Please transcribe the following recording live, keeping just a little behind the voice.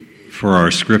For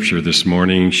our scripture this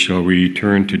morning, shall we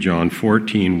turn to John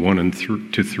 14, 1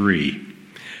 to 3.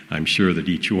 I'm sure that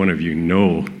each one of you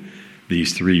know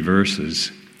these three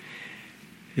verses.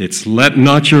 It's, "Let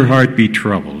not your heart be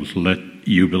troubled. Let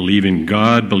you believe in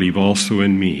God, believe also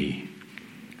in me.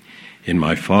 In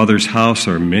my Father's house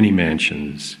are many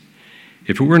mansions.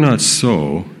 If it were not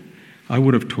so, I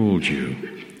would have told you.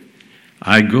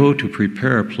 I go to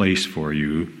prepare a place for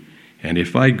you. And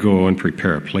if I go and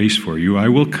prepare a place for you, I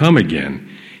will come again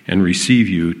and receive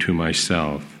you to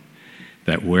myself,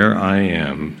 that where I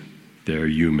am, there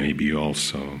you may be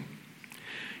also."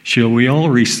 Shall we all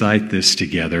recite this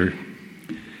together?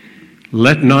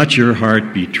 "Let not your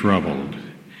heart be troubled.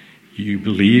 You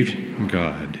believe in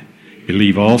God.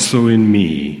 Believe also in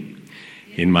me.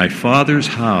 In my Father's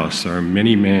house are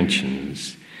many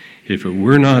mansions. If it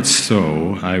were not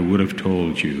so, I would have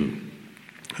told you.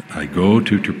 I go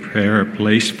to prepare a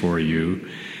place for you,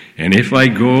 and if I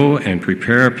go and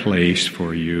prepare a place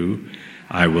for you,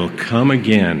 I will come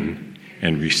again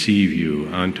and receive you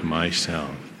unto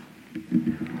myself."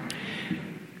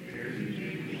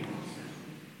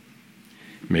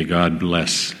 May God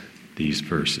bless these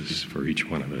verses for each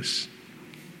one of us.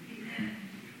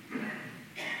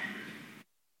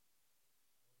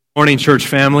 Morning, church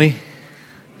family.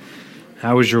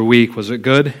 How was your week? Was it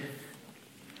good?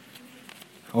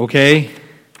 Okay.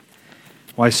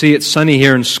 Well, I see it's sunny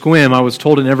here in Sequim. I was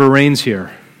told it never rains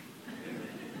here.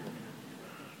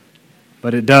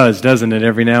 But it does, doesn't it,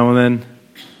 every now and then?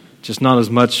 Just not as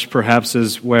much, perhaps,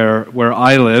 as where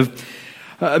I live.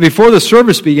 Before the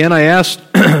service began, I asked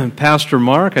Pastor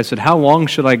Mark, I said, "How long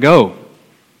should I go?"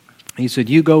 He said,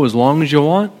 "You go as long as you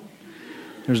want.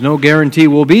 There's no guarantee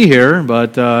we'll be here,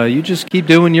 but you just keep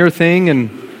doing your thing." And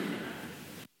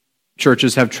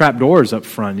churches have trap doors up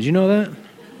front. Did you know that?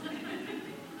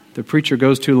 The preacher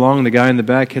goes too long, the guy in the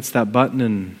back hits that button,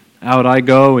 and out I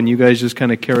go, and you guys just kind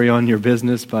of carry on your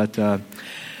business. But I'm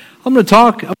going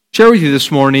to share with you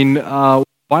this morning what the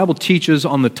Bible teaches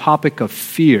on the topic of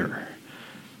fear.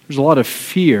 There's a lot of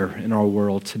fear in our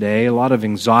world today, a lot of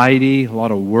anxiety, a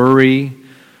lot of worry,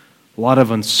 a lot of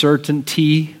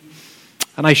uncertainty.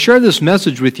 And I share this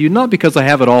message with you not because I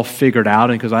have it all figured out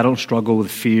and because I don't struggle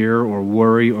with fear or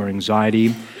worry or anxiety.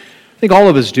 I think all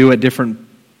of us do at different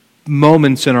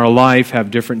moments in our life,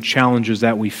 have different challenges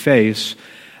that we face.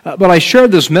 But I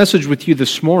shared this message with you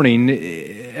this morning,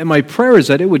 and my prayer is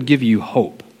that it would give you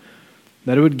hope,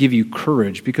 that it would give you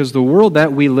courage, because the world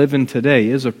that we live in today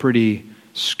is a pretty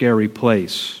scary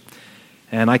place.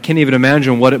 And I can't even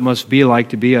imagine what it must be like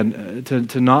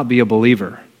to not be a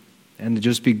believer, and to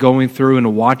just be going through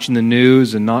and watching the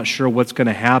news and not sure what's going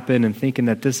to happen and thinking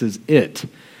that this is it.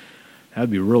 That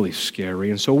would be really scary.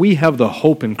 And so we have the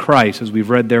hope in Christ, as we've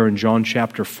read there in John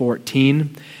chapter 14.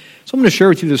 So I'm going to share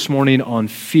with you this morning on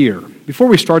fear. Before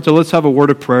we start, though, let's have a word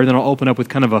of prayer, then I'll open up with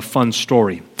kind of a fun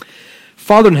story.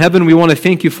 Father in heaven, we want to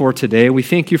thank you for today. We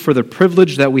thank you for the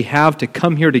privilege that we have to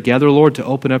come here together, Lord, to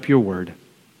open up your word.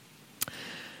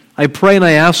 I pray and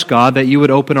I ask, God, that you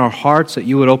would open our hearts, that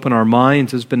you would open our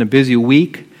minds. It's been a busy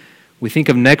week. We think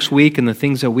of next week and the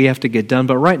things that we have to get done.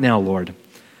 But right now, Lord,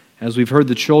 as we've heard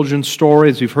the children's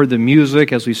stories, we've heard the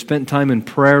music, as we've spent time in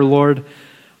prayer, Lord,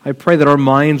 I pray that our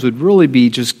minds would really be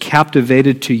just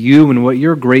captivated to you and what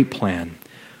your great plan,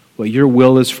 what your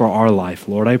will is for our life,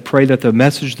 Lord. I pray that the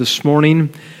message this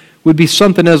morning would be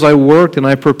something, as I worked and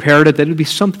I prepared it, that it would be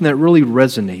something that really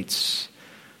resonates,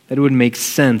 that it would make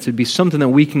sense. It would be something that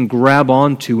we can grab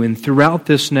onto, and throughout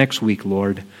this next week,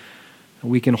 Lord,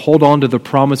 we can hold on to the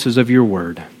promises of your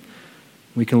word.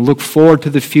 We can look forward to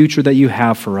the future that you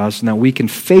have for us, and that we can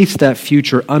face that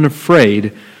future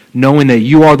unafraid, knowing that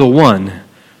you are the one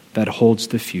that holds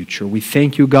the future. We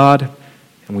thank you, God,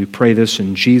 and we pray this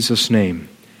in Jesus' name.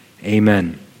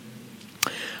 Amen.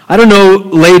 I don't know,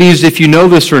 ladies, if you know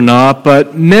this or not,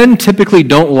 but men typically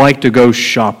don't like to go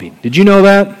shopping. Did you know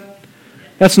that?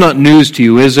 That's not news to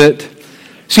you, is it?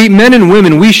 See, men and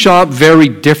women, we shop very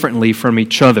differently from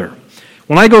each other.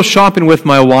 When I go shopping with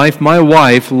my wife,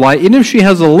 even if she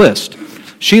has a list,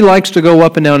 she likes to go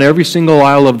up and down every single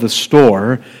aisle of the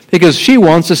store because she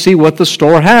wants to see what the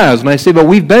store has. And I say, but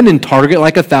we've been in Target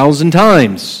like 1,000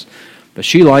 times. But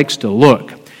she likes to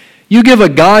look. You give a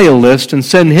guy a list and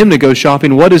send him to go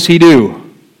shopping, what does he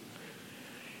do?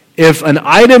 If an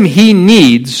item he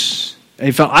needs,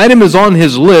 if an item is on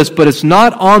his list, but it's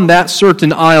not on that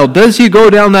certain aisle, does he go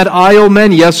down that aisle,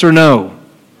 men? Yes or no?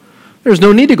 There's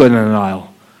no need to go down that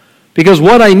aisle. Because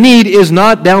what I need is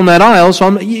not down that aisle,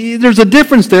 so there's a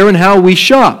difference there in how we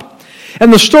shop.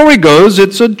 And the story goes,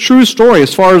 it's a true story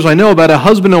as far as I know, about a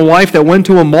husband and wife that went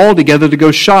to a mall together to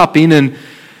go shopping, and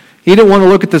He didn't want to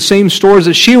look at the same stores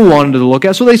that she wanted to look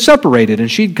at, so they separated.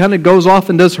 And she kind of goes off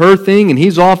and does her thing, and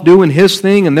he's off doing his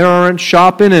thing, and they're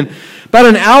shopping. And about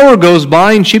an hour goes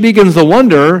by, and she begins to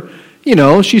wonder,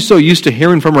 she's so used to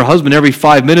hearing from her husband every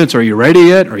 5 minutes, "Are you ready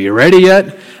yet? Are you ready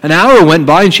yet?" An hour went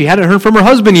by, and she hadn't heard from her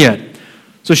husband yet.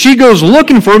 So she goes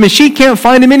looking for him, and she can't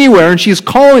find him anywhere. And she's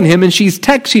calling him, and she's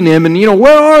texting him, and,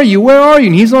 "Where are you? Where are you?"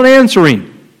 And he's not answering.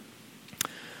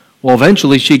 Well,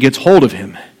 eventually she gets hold of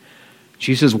him.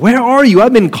 She says, "Where are you?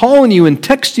 I've been calling you and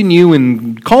texting you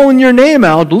and calling your name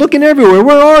out, looking everywhere.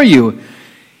 Where are you?"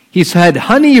 He said,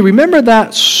 "Honey, you remember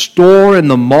that store in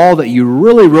the mall that you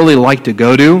really, really like to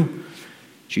go to?"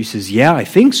 She says, "Yeah, I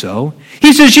think so."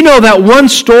 He says, "That one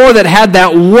store that had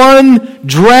that one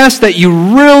dress that you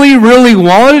really, really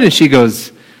wanted?" And she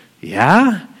goes,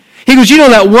 "Yeah." He goes,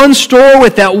 "That one store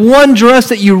with that one dress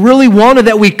that you really wanted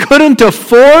that we couldn't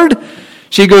afford?"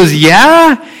 She goes,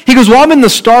 "Yeah." He goes, "Well, I'm in the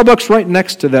Starbucks right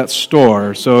next to that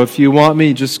store. So if you want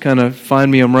me, just kind of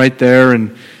find me. I'm right there."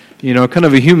 And, kind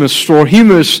of a humorous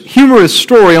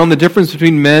story on the difference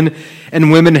between men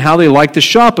and women, how they like to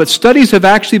shop. But studies have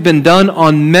actually been done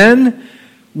on men.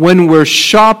 When we're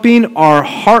shopping, our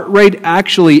heart rate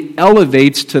actually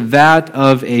elevates to that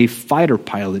of a fighter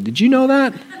pilot. Did you know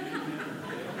that?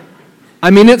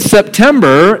 It's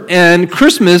September, and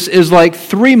Christmas is like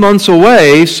 3 months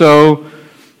away, so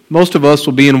most of us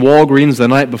will be in Walgreens the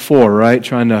night before, right?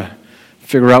 Trying to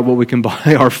figure out what we can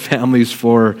buy our families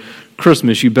for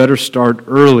Christmas. You better start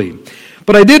early.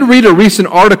 But I did read a recent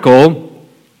article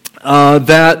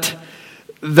that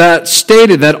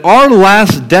stated that our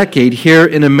last decade here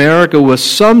in America was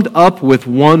summed up with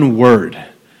one word,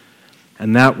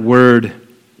 and that word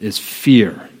is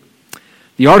fear.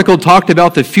 The article talked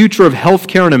about the future of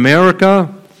healthcare in America,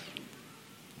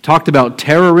 talked about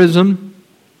terrorism,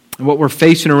 and what we're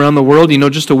facing around the world.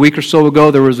 Just a week or so ago,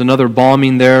 there was another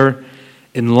bombing there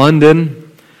in London.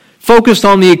 Focused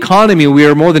on the economy, we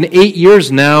are more than 8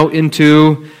 years now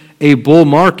into a bull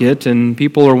market, and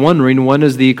people are wondering, when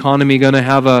is the economy going to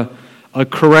have a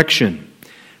correction?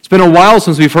 It's been a while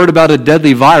since we've heard about a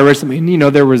deadly virus.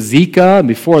 There was Zika, and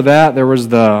before that there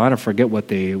was I don't forget what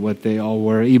they all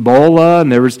were, Ebola,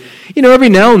 and there was, every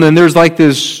now and then there's like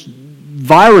this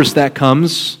virus that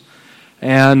comes,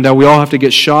 and we all have to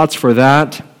get shots for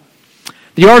that.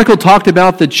 The article talked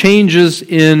about the changes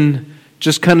in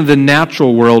just kind of the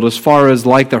natural world as far as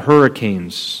like the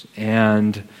hurricanes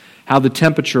and how the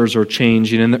temperatures are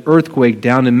changing, and the earthquake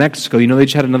down in Mexico. They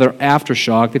just had another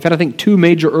aftershock. They've had, I think, 2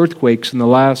 major earthquakes in the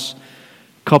last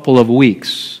couple of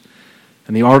weeks.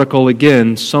 And the article,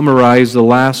 again, summarized the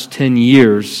last 10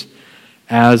 years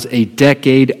as a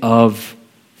decade of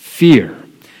fear.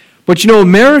 But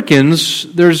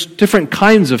Americans, there's different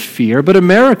kinds of fear, but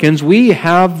Americans, we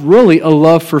have really a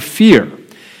love for fear.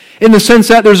 In the sense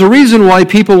that there's a reason why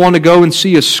people want to go and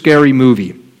see a scary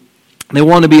movie. They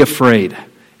want to be afraid.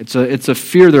 It's a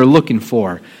fear they're looking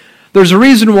for. There's a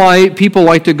reason why people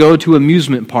like to go to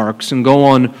amusement parks and go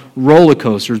on roller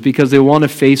coasters, because they want to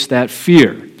face that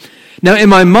fear. Now, in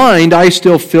my mind, I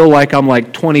still feel like I'm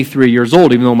like 23 years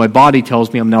old, even though my body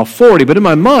tells me I'm now 40. But in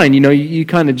my mind, you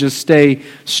kind of just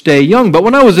stay young. But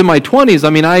when I was in my 20s,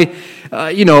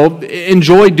 I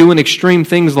enjoyed doing extreme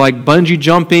things like bungee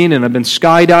jumping, and I've been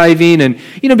skydiving,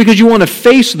 and because you want to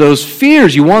face those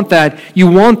fears, you want that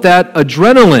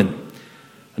adrenaline.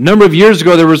 A number of years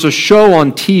ago, there was a show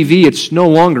on TV. It's no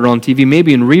longer on TV,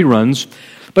 maybe in reruns,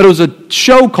 but it was a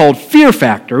show called Fear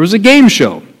Factor. It was a game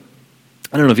show.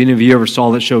 I don't know if any of you ever saw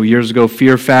that show years ago,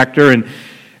 Fear Factor, and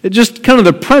it just kind of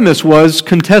the premise was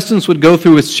contestants would go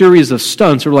through a series of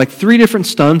stunts. There were like 3 different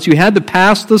stunts. You had to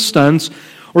pass the stunts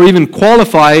or even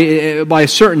qualify by a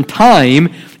certain time,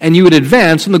 and you would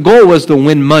advance, and the goal was to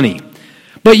win money.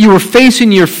 But you were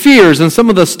facing your fears, and some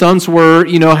of the stunts were,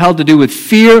 had to do with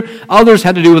fear. Others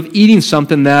had to do with eating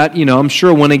something that, I'm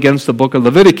sure went against the book of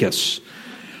Leviticus.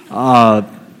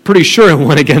 Pretty sure it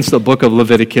went against the book of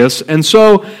Leviticus. And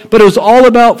so, but it was all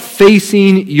about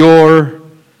facing your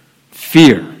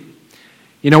fear.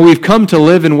 We've come to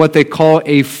live in what they call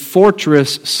a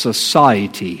fortress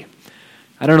society.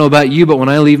 I don't know about you, but when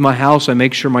I leave my house, I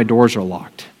make sure my doors are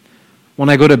locked. When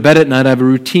I go to bed at night, I have a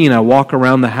routine. I walk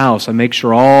around the house. I make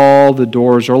sure all the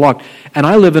doors are locked. And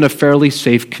I live in a fairly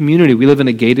safe community. We live in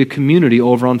a gated community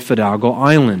over on Fidalgo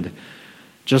Island.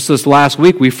 Just this last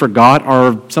week, we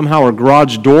forgot somehow our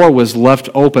garage door was left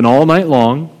open all night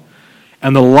long,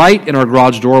 and the light in our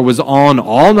garage door was on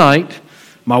all night.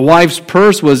 My wife's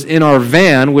purse was in our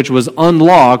van, which was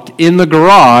unlocked in the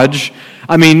garage.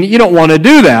 You don't want to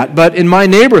do that, but in my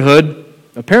neighborhood,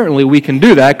 apparently we can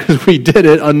do that because we did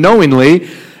it unknowingly,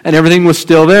 and everything was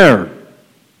still there.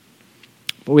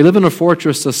 But we live in a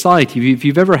fortress society. If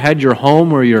you've ever had your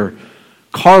home or your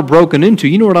car broken into,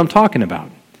 you know what I'm talking about.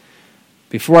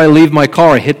 Before I leave my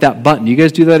car, I hit that button. You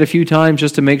guys do that a few times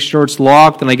just to make sure it's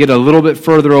locked, and I get a little bit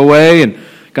further away and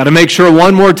got to make sure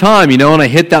one more time, and I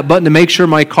hit that button to make sure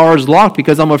my car is locked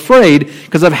because I'm afraid,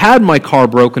 because I've had my car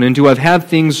broken into, I've had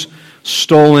things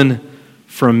stolen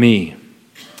from me.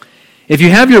 If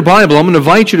you have your Bible, I'm going to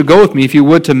invite you to go with me, if you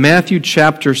would, to Matthew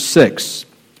chapter 6.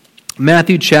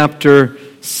 Matthew chapter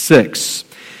 6.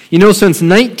 Since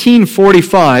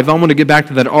 1945, I'm going to get back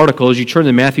to that article as you turn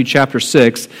to Matthew chapter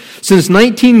 6. Since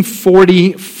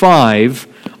 1945,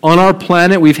 on our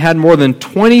planet, we've had more than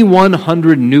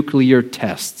 2,100 nuclear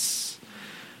tests.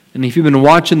 And if you've been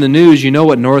watching the news, you know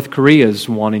what North Korea is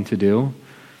wanting to do.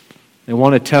 They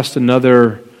want to test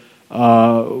another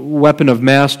weapon of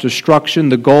mass destruction,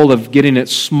 the goal of getting it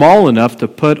small enough to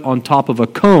put on top of a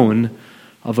cone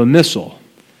of a missile.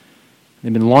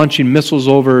 They've been launching missiles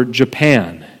over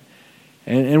Japan.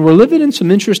 And we're living in some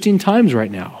interesting times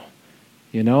right now.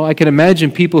 I can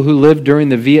imagine people who lived during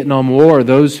the Vietnam War,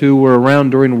 those who were around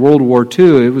during World War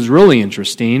II. It was really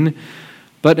interesting.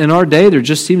 But in our day, there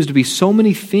just seems to be so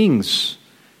many things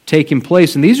taking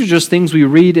place. And these are just things we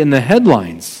read in the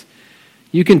headlines.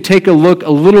 You can take a look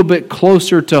a little bit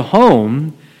closer to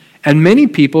home, and many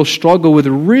people struggle with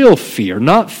real fear,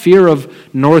 not fear of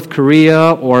North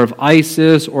Korea or of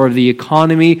ISIS or of the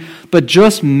economy, but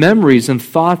just memories and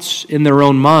thoughts in their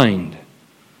own mind.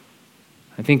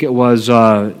 I think it was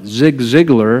Zig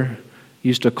Ziglar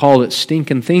used to call it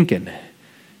stinking thinking.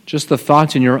 Just the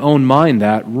thoughts in your own mind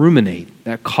that ruminate,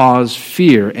 that cause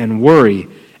fear and worry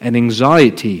and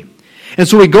anxiety. And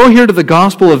so we go here to the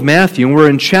Gospel of Matthew, and we're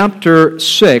in chapter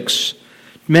 6,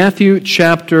 Matthew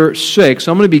chapter 6.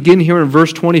 I'm going to begin here in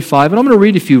verse 25, and I'm going to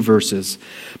read a few verses.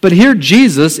 But here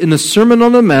Jesus, in the Sermon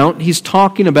on the Mount, he's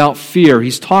talking about fear.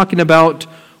 He's talking about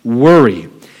worry.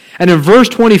 And in verse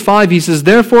 25, he says,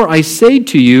 "Therefore I say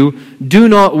to you, do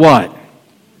not" what?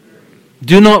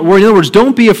 Do not worry. In other words,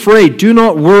 don't be afraid. Do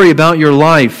not worry about your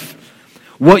life,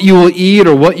 what you will eat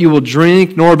or what you will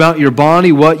drink, nor about your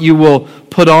body, what you will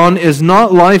put on. Is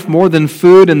not life more than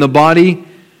food, and the body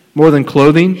more than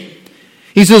clothing?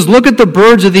 He says, "Look at the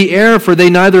birds of the air, for they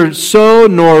neither sow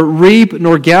nor reap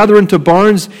nor gather into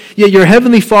barns, yet your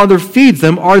heavenly Father feeds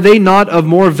them. Are they not of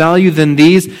more value than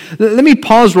these?" Let me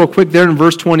pause real quick there in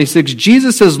verse 26.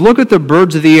 Jesus says, "Look at the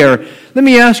birds of the air." Let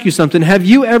me ask you something. Have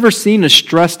you ever seen a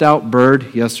stressed out bird?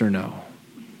 Yes or no?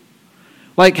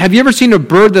 Have you ever seen a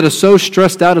bird that is so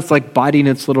stressed out it's like biting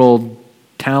its little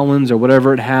talons or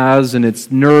whatever it has, and it's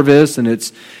nervous, and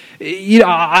it's...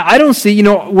 I don't see,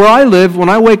 where I live, when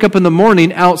I wake up in the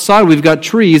morning, outside we've got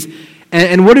trees,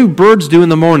 and what do birds do in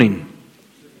the morning?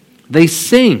 They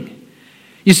sing.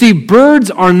 You see, birds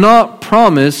are not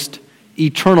promised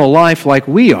eternal life like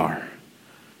we are.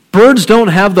 Birds don't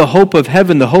have the hope of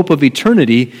heaven, the hope of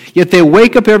eternity, yet they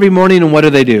wake up every morning, and what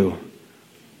do?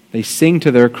 They sing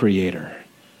to their Creator.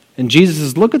 And Jesus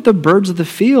says, look at the birds of the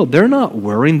field. They're not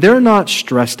worrying. They're not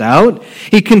stressed out.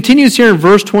 He continues here in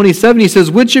verse 27. He says,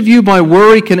 "Which of you by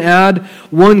worry can add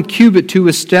 1 cubit to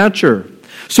his stature?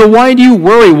 So why do you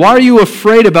worry? Why are you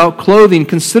afraid about clothing?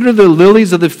 Consider the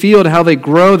lilies of the field, how they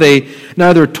grow. They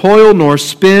neither toil nor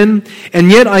spin. And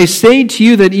yet I say to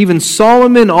you that even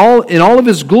Solomon in all of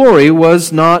his glory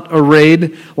was not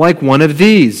arrayed like one of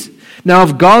these. Now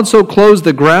if God so clothes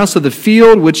the grass of the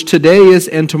field, which today is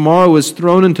and tomorrow is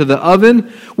thrown into the oven,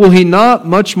 will he not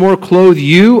much more clothe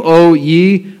you, O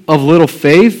ye of little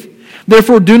faith?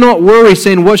 Therefore do not worry,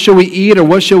 saying, what shall we eat, or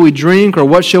what shall we drink, or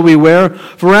what shall we wear?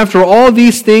 For after all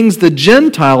these things the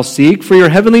Gentiles seek, for your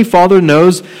heavenly Father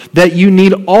knows that you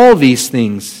need all these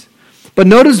things." But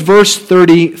notice verse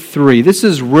 33. This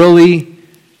is really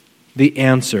the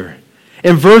answer.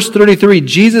 In verse 33,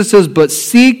 Jesus says, "But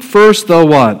seek first the"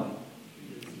 what?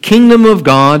 "Kingdom of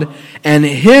God and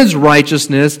his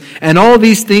righteousness, and all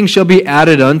these things shall be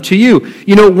added unto you."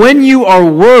 When you are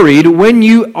worried, when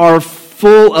you are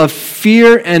full of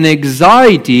fear and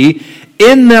anxiety,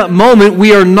 in that moment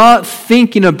we are not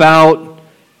thinking about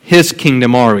his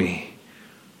kingdom, are we?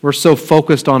 We're so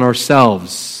focused on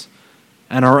ourselves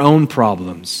and our own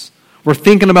problems. We're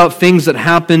thinking about things that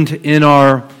happened in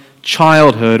our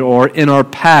childhood or in our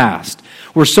past.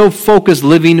 We're so focused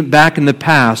living back in the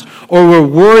past, or we're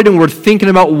worried and we're thinking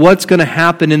about what's going to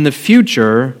happen in the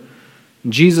future.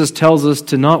 Jesus tells us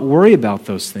to not worry about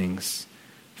those things.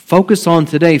 Focus on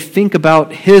today. Think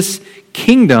about his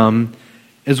kingdom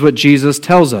is what Jesus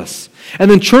tells us.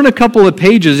 And then turn a couple of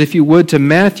pages, if you would, to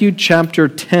Matthew chapter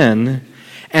 10.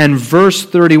 and verse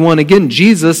 31. Again,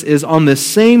 Jesus is on the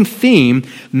same theme,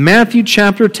 Matthew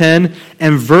chapter 10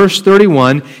 and verse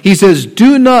 31. He says,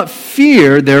 "Do not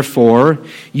fear, therefore,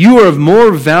 you are of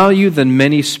more value than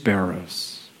many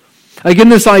sparrows." Again,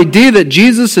 this idea that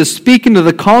Jesus is speaking to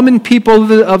the common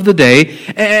people of the day,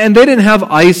 and they didn't have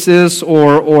ISIS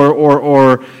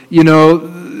or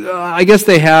I guess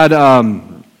they had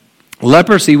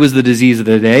leprosy was the disease of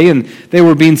the day, and they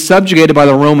were being subjugated by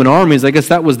the Roman armies. I guess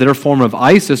that was their form of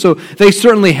ISIS. So they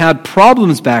certainly had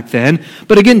problems back then.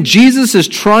 But again, Jesus is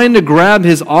trying to grab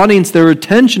his audience, their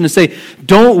attention, and say,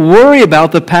 don't worry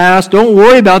about the past, don't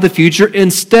worry about the future.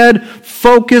 Instead,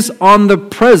 focus on the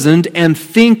present and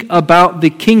think about the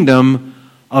kingdom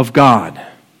of God.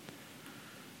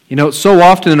 You know, so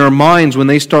often in our minds, when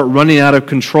they start running out of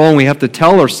control, we have to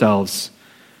tell ourselves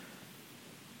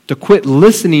to quit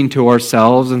listening to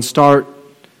ourselves and start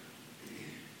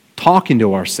talking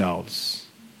to ourselves,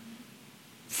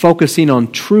 focusing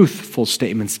on truthful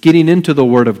statements, getting into the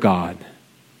Word of God.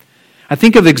 I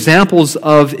think of examples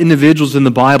of individuals in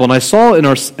the Bible, and I saw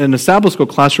in the Sabbath school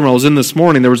classroom I was in this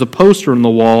morning, there was a poster on the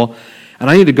wall, and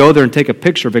I need to go there and take a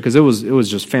picture because it was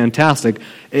just fantastic.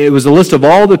 It was a list of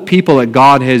all the people that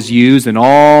God has used and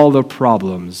all the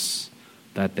problems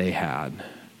that they had.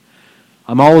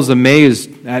 I'm always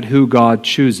amazed at who God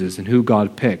chooses and who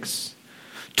God picks.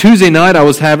 Tuesday night I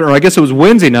was or I guess it was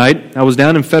Wednesday night, I was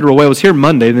down in Federal Way. I was here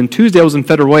Monday, then Tuesday I was in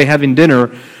Federal Way having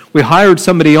dinner. We hired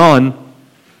somebody on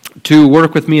to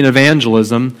work with me in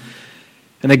evangelism.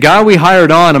 And the guy we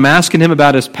hired on, I'm asking him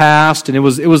about his past, and it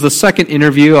was the second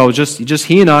interview. I was just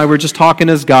he and I were just talking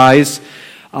as guys.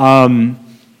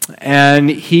 And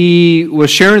he was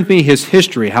sharing with me his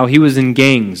history, how he was in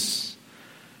gangs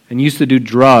and used to do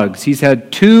drugs. He's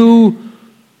had 2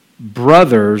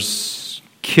 brothers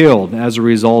killed as a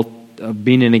result of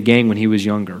being in a gang when he was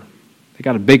younger. They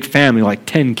got a big family, like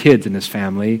 10 kids in his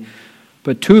family,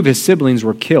 but 2 of his siblings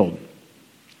were killed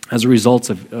as a result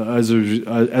of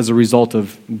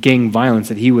gang violence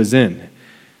that he was in.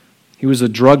 He was a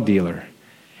drug dealer.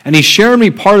 And he shared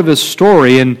me part of his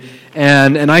story, and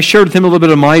I shared with him a little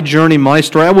bit of my journey, my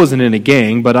story. I wasn't in a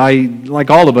gang, but like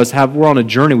all of us, we're on a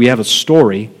journey. We have a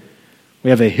story. We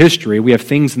have a history. We have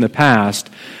things in the past.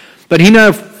 But he and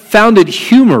I found it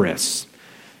humorous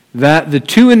that the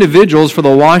 2 individuals for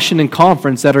the Washington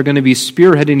Conference that are going to be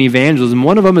spearheading evangelism,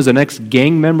 one of them is an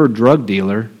ex-gang member drug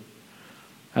dealer.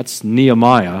 That's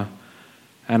Nehemiah.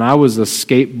 And I was a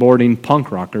skateboarding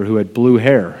punk rocker who had blue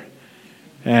hair.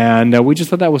 And we just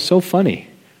thought that was so funny.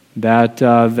 That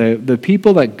the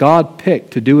people that God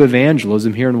picked to do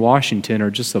evangelism here in Washington are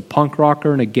just a punk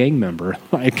rocker and a gang member.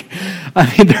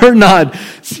 They're not,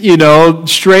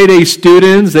 straight A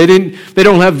students. We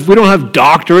don't have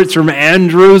doctorates from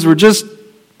Andrews. We're just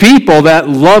people that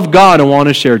love God and want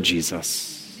to share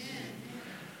Jesus.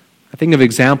 I think of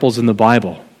examples in the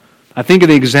Bible. I think of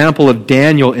the example of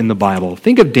Daniel in the Bible.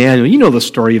 Think of Daniel. You know the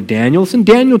story of Daniel. It's in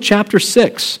Daniel chapter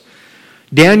 6.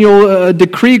 Daniel, a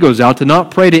decree goes out to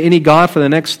not pray to any god for the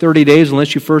next 30 days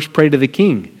unless you first pray to the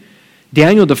king.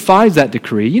 Daniel defies that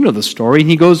decree. You know the story.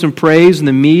 He goes and prays, and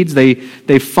the Medes, they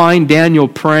find Daniel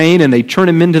praying, and they turn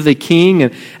him into the king,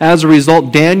 and as a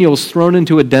result, Daniel is thrown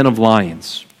into a den of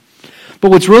lions. But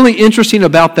what's really interesting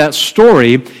about that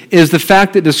story is the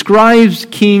fact that it describes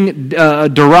King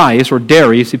Darius, or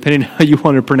Darius, depending on how you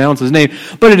want to pronounce his name,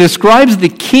 but it describes the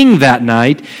king that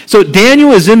night. So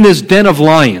Daniel is in this den of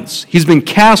lions. He's been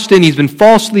cast in, he's been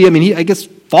falsely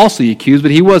accused,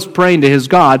 but he was praying to his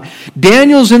God.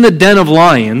 Daniel's in the den of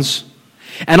lions,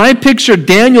 and I picture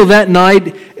Daniel that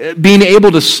night being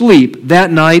able to sleep that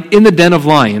night in the den of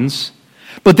lions.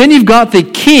 But then you've got the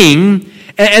king,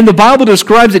 and the Bible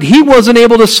describes that he wasn't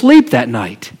able to sleep that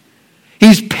night.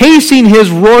 He's pacing his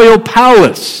royal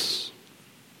palace.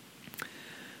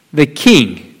 The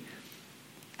king,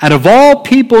 out of all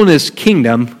people in his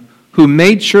kingdom, who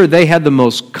made sure they had the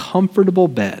most comfortable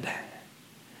bed.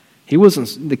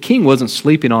 The king wasn't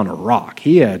sleeping on a rock.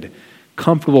 He had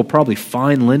comfortable, probably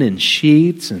fine linen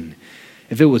sheets, and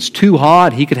if it was too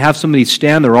hot, he could have somebody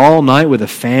stand there all night with a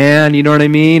fan, you know what I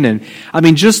mean? And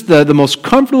just the most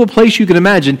comfortable place you can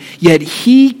imagine, yet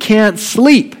he can't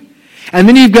sleep. And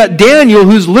then you've got Daniel,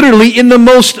 who's literally in the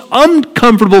most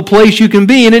uncomfortable place you can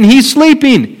be in, and he's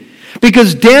sleeping.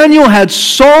 Because Daniel had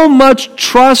so much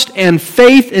trust and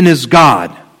faith in his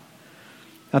God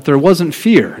that there wasn't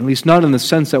fear, at least not in the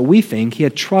sense that we think. He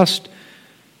had trust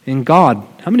in God.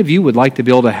 How many of you would like to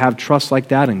be able to have trust like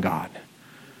that in God?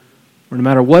 Or no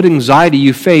matter what anxiety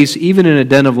you face, even in a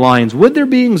den of lions. Would there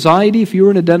be anxiety if you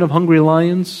were in a den of hungry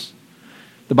lions?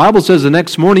 The Bible says the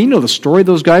next morning, you know the story,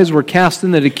 those guys were cast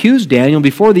in that accused Daniel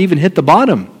before they even hit the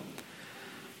bottom.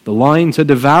 The lions had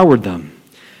devoured them.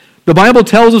 The Bible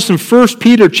tells us in 1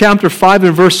 Peter chapter 5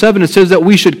 and verse 7, it says that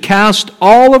we should cast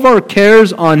all of our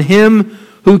cares on Him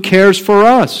who cares for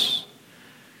us.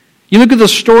 You look at the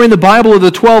story in the Bible of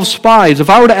the 12 spies. If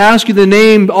I were to ask you to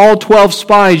name all 12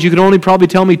 spies, you could only probably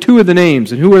tell me 2 of the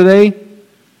names. And who are they?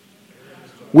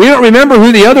 We don't remember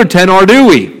who the other 10 are, do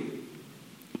we?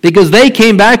 Because they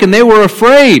came back and they were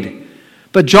afraid.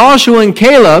 But Joshua and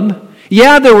Caleb,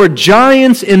 yeah, there were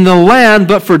giants in the land,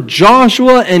 but for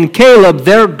Joshua and Caleb,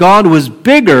 their God was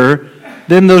bigger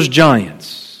than those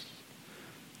giants.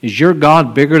 Is your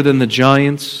God bigger than the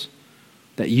giants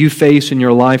that you face in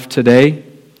your life today?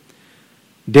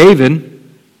 David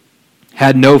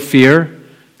had no fear,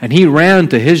 and he ran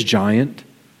to his giant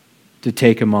to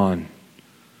take him on.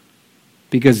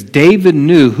 Because David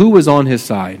knew who was on his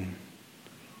side.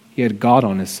 He had God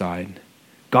on his side.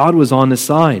 God was on his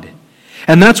side.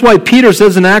 And that's why Peter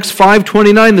says in Acts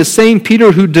 5:29, the same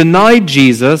Peter who denied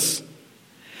Jesus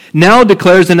now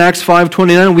declares in Acts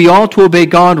 5:29, we ought to obey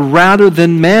God rather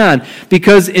than man.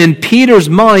 Because in Peter's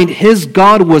mind, his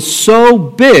God was so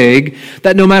big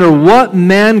that no matter what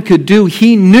man could do,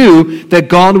 he knew that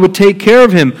God would take care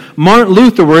of him. Martin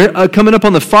Luther, we're coming up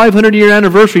on the 500-year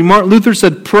anniversary, Martin Luther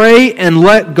said, pray and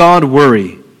let God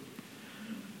worry.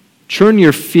 Turn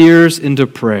your fears into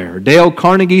prayer. Dale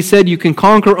Carnegie said you can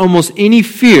conquer almost any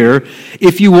fear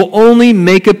if you will only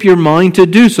make up your mind to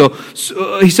do so.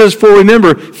 He says, for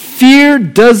remember, fear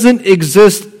doesn't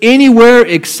exist anywhere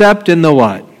except in the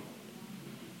what?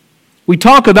 We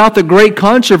talk about the great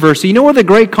controversy. You know where the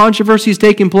great controversy is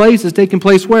taking place? It's taking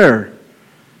place where?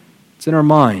 It's in our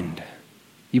mind.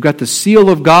 You've got the seal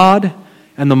of God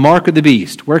and the mark of the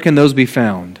beast. Where can those be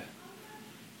found?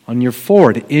 On your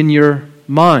forehead, in your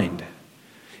mind.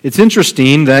 It's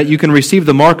interesting that you can receive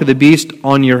the mark of the beast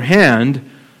on your hand,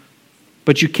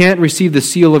 but you can't receive the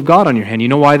seal of God on your hand. You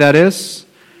know why that is?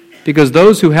 Because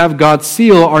those who have God's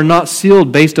seal are not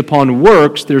sealed based upon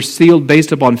works. They're sealed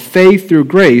based upon faith through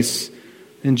grace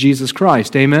in Jesus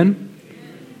Christ. Amen?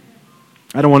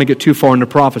 I don't want to get too far into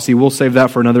prophecy. We'll save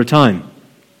that for another time.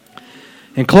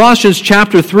 In Colossians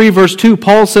chapter 3, verse 2,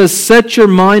 Paul says, set your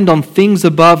mind on things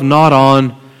above, not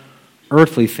on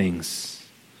earthly things.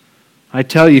 I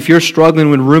tell you, if you're struggling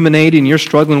with ruminating, you're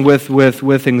struggling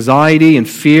with anxiety and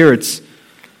fear, it's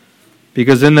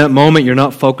because in that moment you're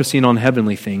not focusing on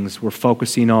heavenly things. We're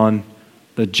focusing on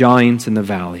the giants in the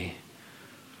valley.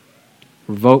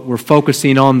 We're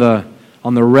focusing on the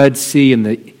Red Sea and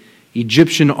the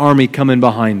Egyptian army coming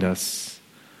behind us.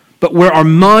 But where our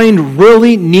mind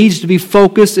really needs to be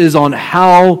focused is on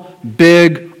how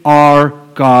big our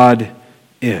God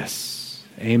is.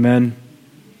 Amen.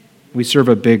 We serve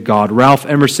a big God. Ralph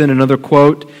Emerson, another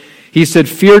quote, he said,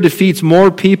 fear defeats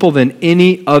more people than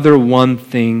any other one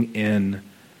thing in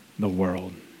the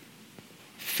world.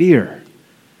 Fear.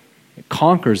 It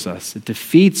conquers us. It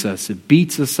defeats us. It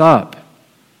beats us up.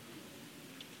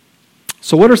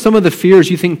 So what are some of the fears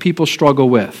you think people struggle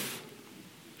with?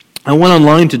 I went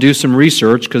online to do some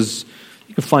research because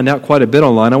you can find out quite a bit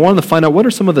online. I wanted to find out what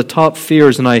are some of the top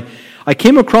fears, and I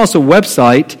came across a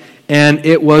website, and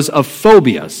it was of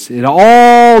phobias.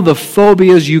 All the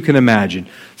phobias you can imagine.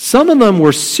 Some of them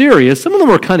were serious. Some of them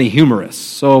were kind of humorous.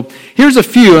 So here's a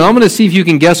few, and I'm going to see if you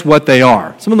can guess what they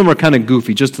are. Some of them are kind of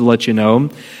goofy, just to let you know.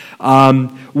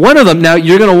 One of them, now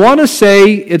you're going to want to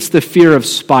say it's the fear of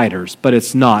spiders, but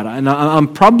it's not. And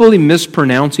I'm probably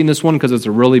mispronouncing this one because it's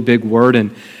a really big word,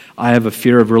 and I have a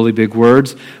fear of really big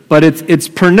words. But it's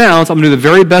pronounced, I'm going to do the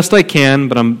very best I can,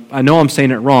 but I know I'm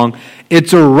saying it wrong.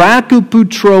 It's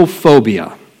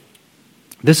arachibutyrophobia.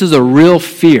 This is a real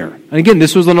fear. And again,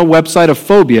 this was on a website of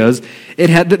phobias.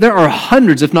 There are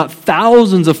hundreds, if not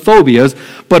thousands of phobias,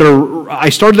 but I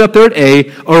started up there at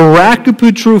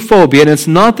arachibutyrophobia, and it's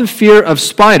not the fear of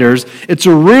spiders. It's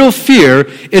a real fear.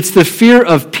 It's the fear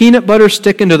of peanut butter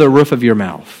sticking to the roof of your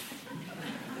mouth.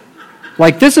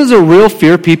 Like, this is a real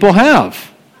fear people have.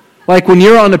 Like when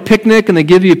you're on a picnic and they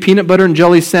give you a peanut butter and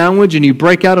jelly sandwich and you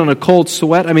break out on a cold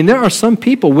sweat. I mean, there are some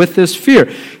people with this fear.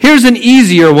 Here's an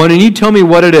easier one, and you tell me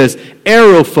what it is.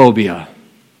 Aerophobia.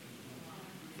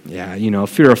 Yeah,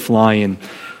 fear of flying.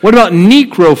 What about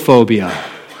necrophobia?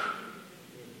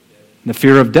 The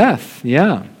fear of death,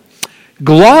 yeah.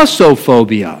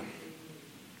 Glossophobia.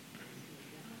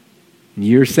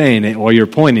 You're saying it, or you're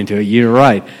pointing to it. You're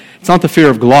right. It's not the fear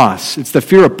of gloss. It's the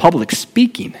fear of public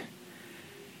speaking.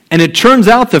 And it turns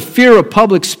out the fear of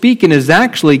public speaking is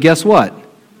actually, guess what?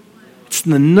 It's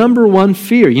the number one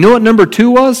fear. You know what number 2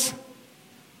 was?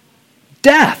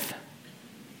 Death.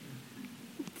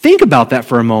 Think about that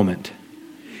for a moment.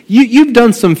 You've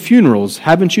done some funerals,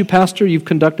 haven't you, Pastor? You've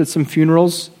conducted some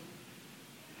funerals.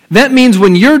 That means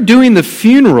when you're doing the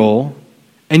funeral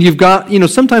and you've got,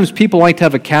 sometimes people like to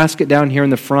have a casket down here in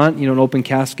the front, an open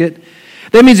casket.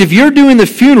 That means if you're doing the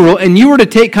funeral and you were to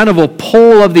take kind of a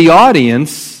poll of the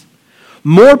audience,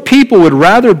 more people would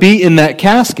rather be in that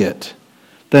casket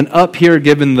than up here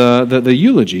giving the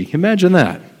eulogy. Imagine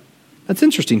that. That's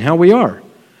interesting how we are.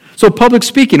 So public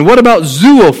speaking, what about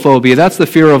zoophobia? That's the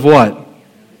fear of what?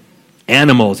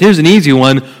 Animals. Here's an easy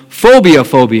one,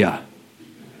 phobia.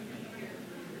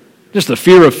 Just the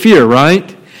fear of fear,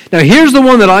 right? Now here's the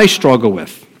one that I struggle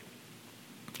with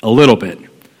a little bit.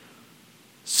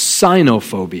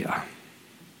 Cynophobia.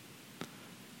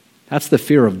 That's the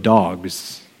fear of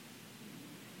dogs.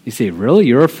 You say, really?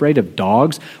 You're afraid of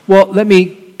dogs? Well, let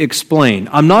me explain.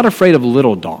 I'm not afraid of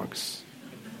little dogs.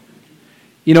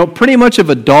 Pretty much if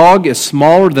a dog is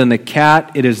smaller than a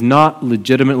cat, it is not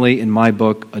legitimately, in my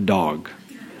book, a dog.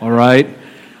 All right?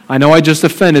 I know I just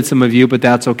offended some of you, but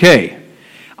that's okay.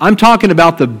 I'm talking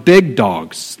about the big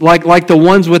dogs, like the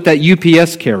ones with that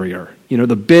UPS carrier.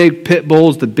 The big pit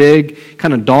bulls, the big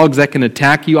kind of dogs that can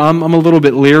attack you. I'm a little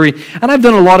bit leery. And I've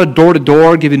done a lot of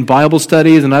door-to-door, giving Bible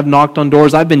studies, and I've knocked on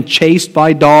doors. I've been chased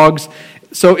by dogs.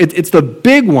 So it's the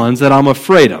big ones that I'm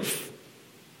afraid of,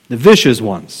 the vicious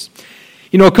ones.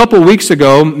 A couple of weeks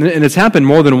ago, and it's happened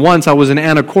more than once, I was in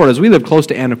Anacortes. We live close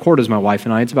to Anacortes, my wife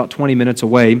and I. It's about 20 minutes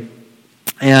away.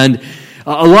 And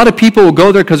a lot of people will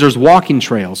go there because there's walking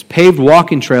trails, paved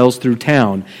walking trails through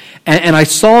town. And I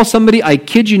saw somebody, I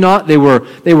kid you not, they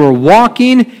were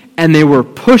walking and they were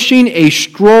pushing a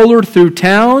stroller through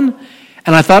town.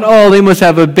 And I thought, oh, they must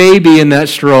have a baby in that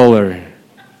stroller.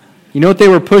 You know what they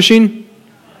were pushing?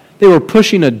 They were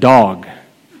pushing a dog.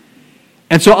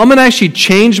 And so I'm going to actually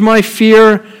change my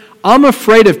fear. I'm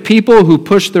afraid of people who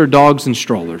push their dogs in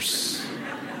strollers.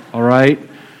 All right?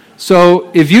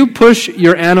 So if you push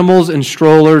your animals in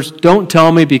strollers, don't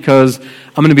tell me because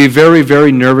I'm going to be very,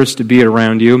 very nervous to be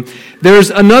around you.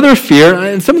 There's another fear,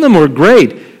 and some of them were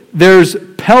great. There's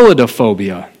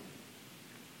pelidophobia.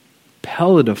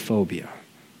 Pelidophobia.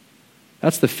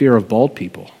 That's the fear of bald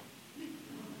people.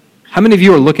 How many of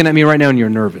you are looking at me right now and you're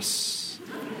nervous?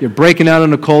 You're breaking out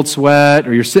in a cold sweat,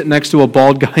 or you're sitting next to a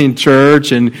bald guy in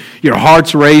church and your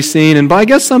heart's racing. But I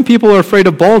guess some people are afraid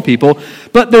of bald people.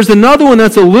 But there's another one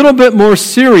that's a little bit more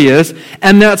serious,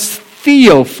 and that's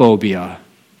theophobia.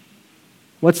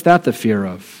 What's that the fear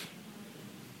of?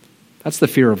 That's the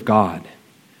fear of God.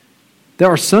 There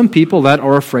are some people that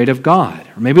are afraid of God,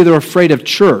 or maybe they're afraid of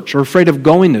church, or afraid of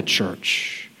going to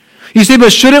church. You say,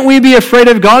 but shouldn't we be afraid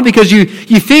of God? Because you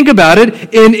think about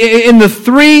it, in the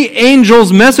three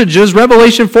angels' messages,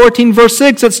 Revelation 14, verse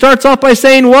 6, it starts off by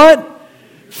saying what?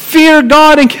 Fear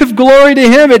God and give glory to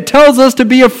Him. It tells us to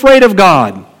be afraid of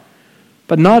God,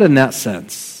 but not in that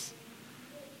sense.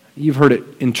 You've heard it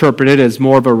interpreted as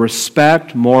more of a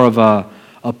respect, more of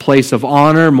a place of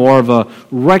honor, more of a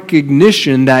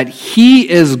recognition that He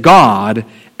is God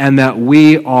and that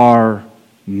we are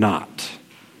not.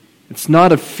 It's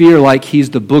not a fear like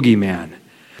He's the boogeyman.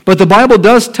 But the Bible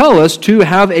does tell us to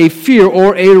have a fear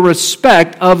or a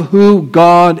respect of who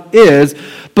God is,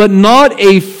 but not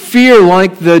a fear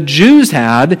like the Jews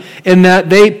had, in that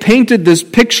they painted this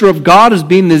picture of God as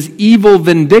being this evil,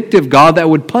 vindictive God that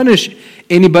would punish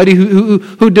anybody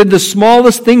who did the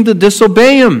smallest thing to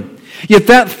disobey Him. Yet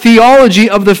that theology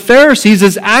of the Pharisees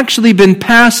has actually been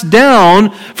passed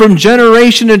down from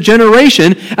generation to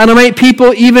generation. And I mean,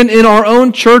 people even in our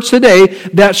own church today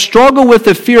that struggle with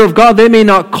the fear of God, they may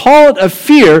not call it a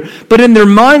fear, but in their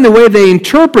mind, the way they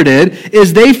interpret it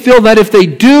is they feel that if they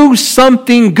do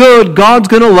something good, God's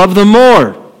going to love them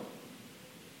more.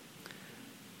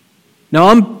 Now,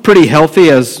 I'm pretty healthy,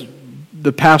 as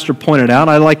the pastor pointed out.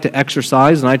 I like to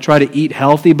exercise and I try to eat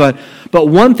healthy, but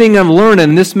one thing I've learned,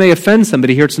 and this may offend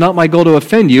somebody here, it's not my goal to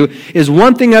offend you, is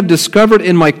one thing I've discovered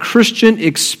in my Christian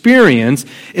experience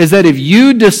is that if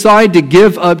you decide to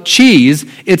give up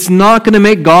cheese, it's not going to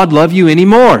make God love you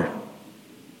anymore.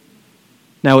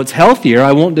 Now, it's healthier,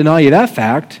 I won't deny you that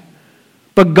fact,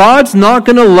 but God's not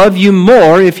going to love you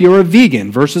more if you're a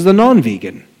vegan versus a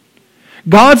non-vegan.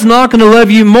 God's not going to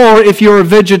love you more if you're a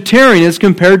vegetarian as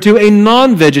compared to a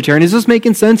non-vegetarian. Is this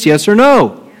making sense, yes or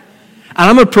no? And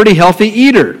I'm a pretty healthy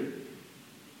eater.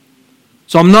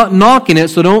 So I'm not knocking it,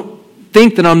 so don't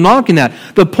think that I'm knocking that.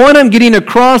 The point I'm getting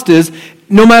across is,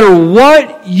 no matter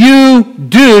what you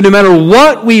do, no matter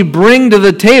what we bring to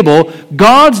the table,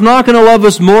 God's not going to love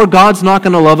us more, God's not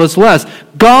going to love us less.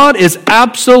 God is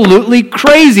absolutely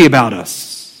crazy about us.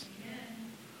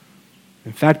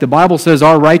 In fact, the Bible says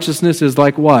our righteousness is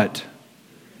like what?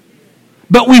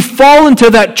 But we fall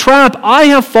into that trap. I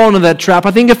have fallen into that trap.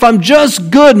 I think if I'm just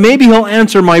good, maybe He'll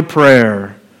answer my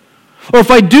prayer. Or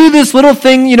if I do this little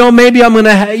thing, maybe I'm going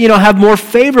to, have more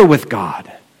favor with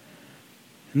God.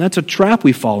 And that's a trap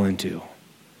we fall into.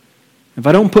 If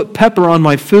I don't put pepper on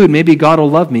my food, maybe God will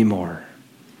love me more.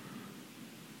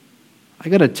 I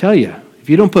got to tell you, if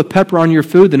you don't put pepper on your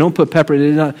food, then don't put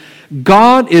pepper.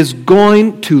 God is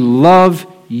going to love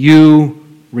you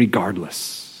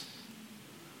regardless.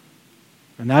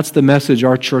 And that's the message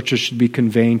our churches should be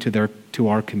conveying to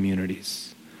our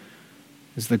communities.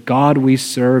 Is the God we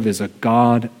serve is a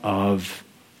God of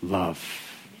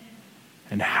love.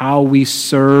 And how we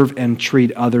serve and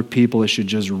treat other people, it should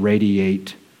just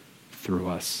radiate through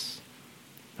us.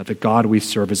 That the God we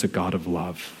serve is a God of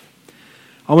love.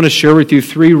 I want to share with you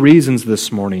 3 reasons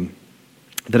this morning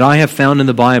that I have found in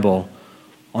the Bible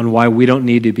on why we don't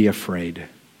need to be afraid.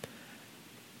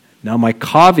 Now, my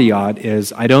caveat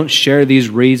is I don't share these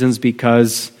reasons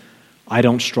because I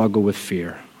don't struggle with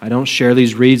fear. I don't share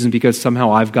these reasons because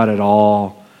somehow I've got it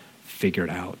all figured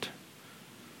out.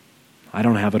 I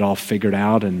don't have it all figured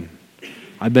out, and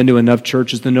I've been to enough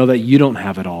churches to know that you don't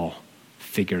have it all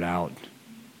figured out.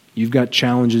 You've got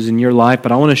challenges in your life,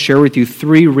 but I want to share with you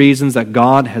 3 reasons that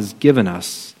God has given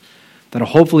us that will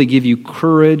hopefully give you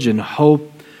courage and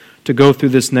hope to go through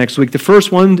this next week. The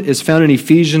first one is found in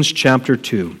Ephesians chapter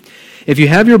 2. If you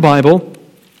have your Bible,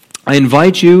 I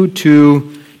invite you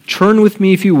to turn with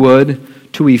me, if you would,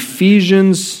 to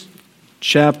Ephesians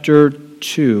chapter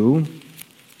 2.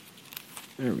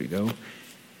 There we go.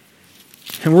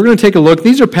 And we're going to take a look.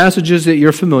 These are passages that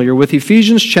you're familiar with.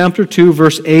 Ephesians chapter 2,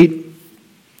 verse 8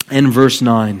 and verse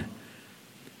 9.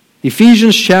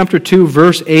 Ephesians chapter 2,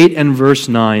 verse 8 and verse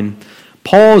 9.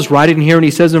 Paul is writing here, and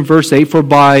he says in verse 8, "For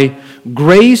by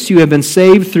grace you have been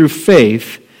saved through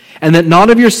faith, and that not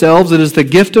of yourselves, it is the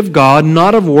gift of God,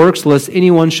 not of works, lest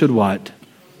anyone should" what?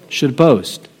 Should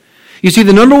boast. You see,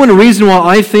 the number one reason why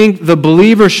I think the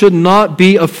believer should not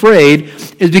be afraid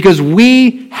is because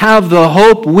we have the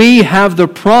hope, we have the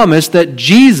promise that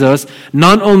Jesus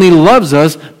not only loves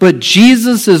us, but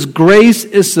Jesus' grace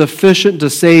is sufficient to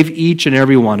save each and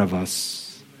every one of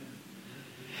us.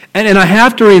 And I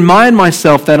have to remind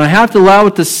myself that, I have to allow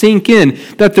it to sink in,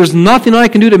 that there's nothing I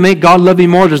can do to make God love me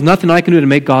more, there's nothing I can do to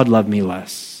make God love me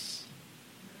less.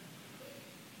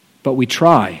 But we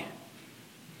try.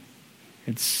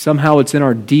 Somehow it's in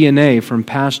our DNA from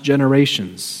past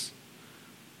generations.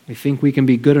 We think we can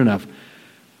be good enough.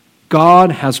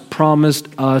 God has promised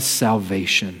us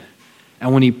salvation.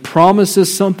 And when He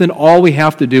promises something, all we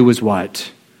have to do is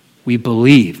what? We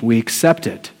believe. We accept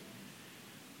it.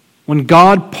 When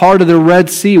God parted the Red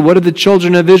Sea, what did the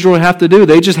children of Israel have to do?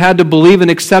 They just had to believe and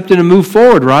accept it and move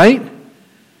forward, right?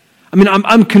 I mean,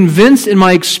 I'm convinced in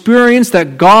my experience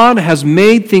that God has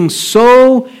made things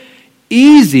so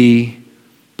easy.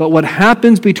 But what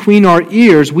happens between our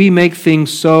ears, we make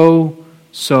things so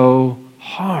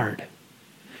hard.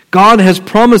 God has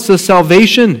promised us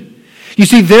salvation. You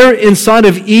see, there inside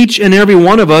of each and every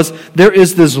one of us, there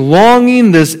is this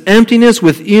longing, this emptiness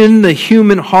within the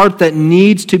human heart that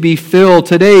needs to be filled.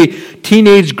 Today,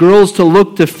 teenage girls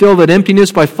look to fill that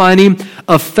emptiness by finding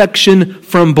affection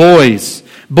from boys.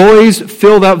 Boys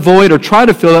fill that void or try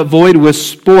to fill that void with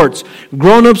sports.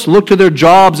 Grown-ups look to their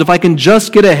jobs. If I can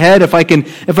just get ahead, if I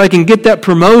can get that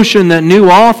promotion, that new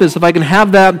office, if I can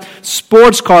have that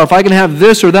sports car, if I can have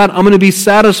this or that, I'm going to be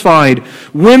satisfied.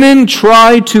 Women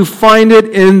try to find it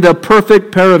in the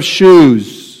perfect pair of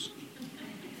shoes.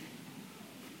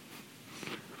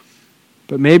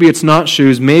 But maybe it's not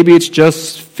shoes. Maybe it's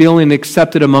just feeling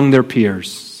accepted among their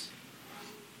peers.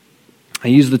 I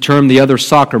use the term the other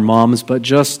soccer moms, but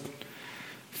just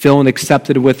feeling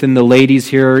accepted within the ladies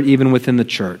here, even within the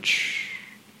church,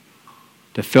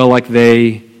 to feel like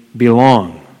they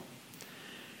belong.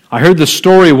 I heard the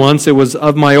story once. It was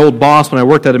of my old boss when I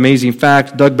worked at Amazing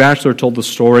Facts. Doug Batchelor told the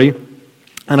story,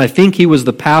 and I think he was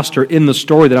the pastor in the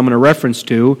story that I'm going to reference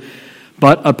to,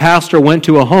 but a pastor went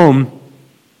to a home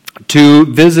to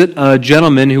visit a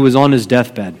gentleman who was on his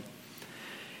deathbed.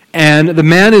 And the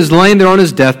man is laying there on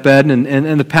his deathbed,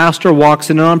 and the pastor walks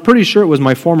in, and I'm pretty sure it was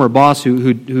my former boss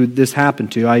who this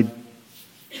happened to. I'd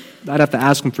have to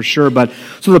ask him for sure. But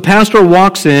so the pastor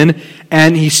walks in,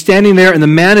 and he's standing there, and the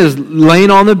man is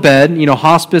laying on the bed. You know,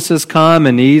 hospice has come,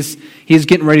 and he's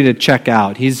getting ready to check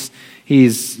out. He's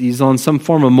on some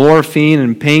form of morphine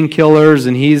and painkillers,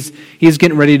 and he's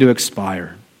getting ready to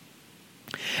expire.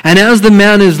 And as the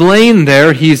man is laying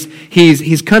there, he's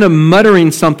kind of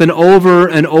muttering something over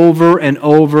and over and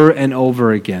over and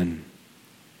over again.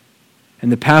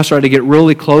 And the pastor had to get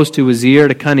really close to his ear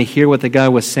to kind of hear what the guy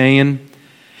was saying.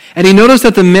 And he noticed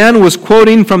that the man was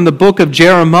quoting from the book of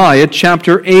Jeremiah,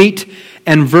 chapter 8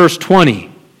 and verse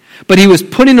 20. But he was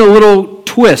putting a little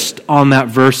twist on that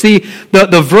verse. See,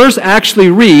 the verse actually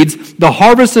reads, the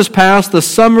harvest is past, the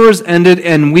summer is ended,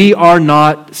 and we are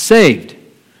not saved.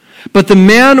 But the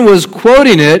man was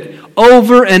quoting it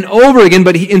over and over again,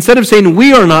 but instead of saying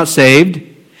we are not saved,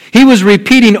 he was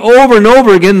repeating over and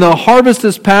over again, the harvest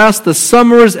is past, the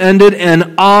summer is ended,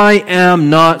 and I am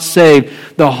not saved.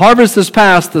 The harvest is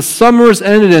past, the summer is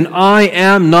ended, and I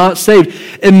am not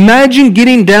saved. Imagine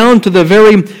getting down to the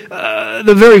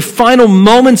very final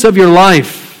moments of your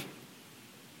life.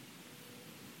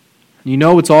 You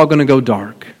know it's all going to go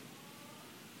dark.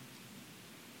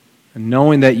 And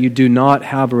knowing that you do not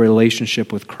have a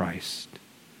relationship with Christ,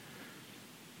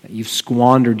 that you've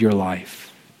squandered your life.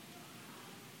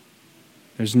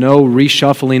 There's no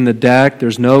reshuffling the deck.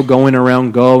 There's no going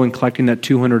around Go and collecting that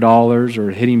 $200 or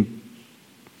hitting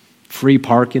free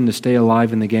parking to stay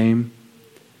alive in the game.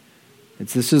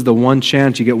 This is the one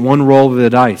chance. You get one roll of the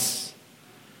dice.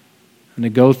 And to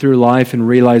go through life and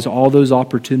realize all those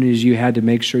opportunities you had to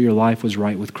make sure your life was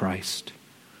right with Christ.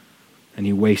 And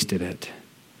you wasted it.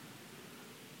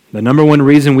 The number one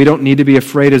reason we don't need to be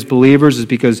afraid as believers is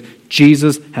because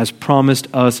Jesus has promised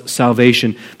us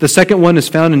salvation. The second one is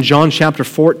found in John chapter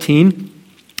 14.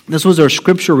 This was our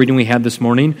scripture reading we had this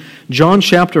morning. John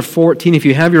chapter 14. If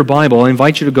you have your Bible, I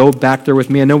invite you to go back there with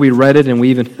me. I know we read it and we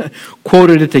even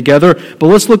quoted it together. But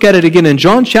let's look at it again. In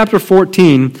John chapter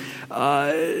 14,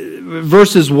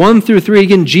 verses 1 through 3,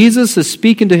 again, Jesus is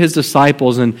speaking to his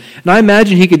disciples. And I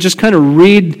imagine he could just kind of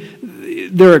read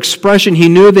their expression. He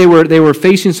knew they were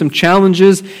facing some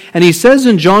challenges. And he says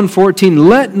in John 14,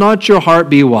 let not your heart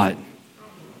be what?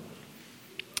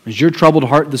 Is your troubled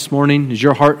heart this morning? Is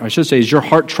your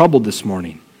heart troubled this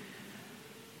morning?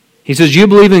 He says, you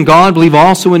believe in God, believe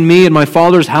also in me. In my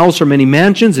Father's house are many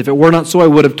mansions. If it were not so, I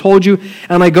would have told you.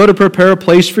 And I go to prepare a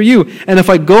place for you. And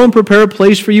if I go and prepare a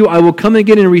place for you, I will come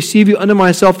again and receive you unto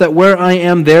myself, that where I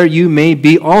am, there you may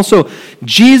be also.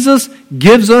 Jesus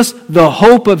gives us the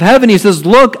hope of heaven. He says,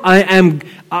 look, I'm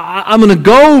going to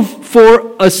go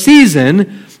for a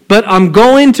season, but I'm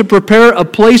going to prepare a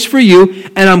place for you,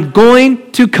 and I'm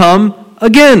going to come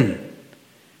again.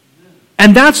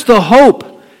 And that's the hope.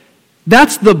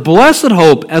 That's the blessed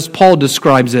hope, as Paul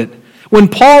describes it. When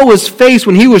Paul was faced,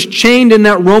 when he was chained in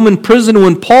that Roman prison,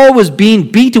 when Paul was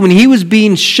being beaten, when he was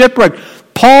being shipwrecked,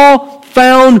 Paul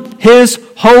found his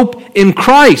hope in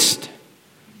Christ.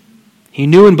 He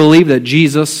knew and believed that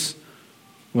Jesus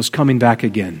was coming back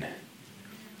again.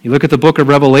 You look at the book of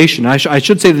Revelation, I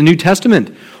should say the New Testament.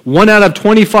 1 out of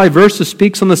 25 verses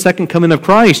speaks on the second coming of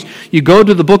Christ. You go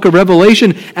to the book of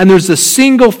Revelation, and there's a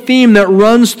single theme that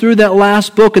runs through that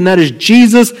last book, and that is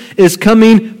Jesus is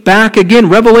coming back again.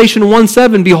 Revelation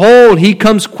 1:7, behold, he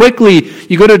comes quickly.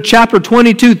 You go to chapter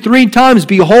 22, 3 times,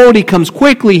 behold, he comes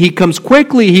quickly, he comes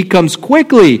quickly, he comes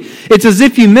quickly. It's as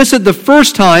if you miss it the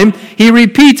first time, he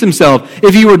repeats himself.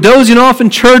 If you were dozing off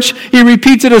in church, he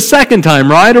repeats it a second time,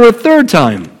 right? Or a third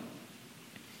time.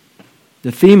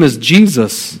 The theme is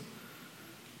Jesus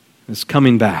is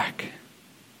coming back.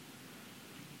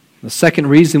 The second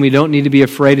reason we don't need to be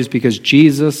afraid is because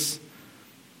Jesus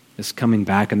is coming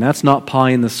back, and that's not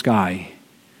pie in the sky.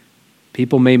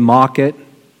 People may mock it.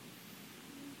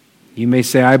 You may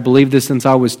say, I believed this since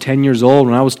I was 10 years old.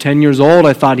 When I was 10 years old,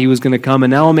 I thought he was going to come, and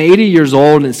now I'm 80 years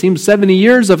old, and it seems 70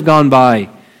 years have gone by.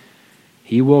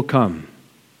 He will come.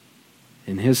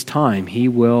 In his time, he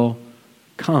will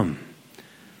come.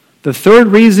 The third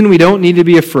reason we don't need to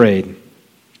be afraid,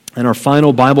 and our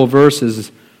final Bible verse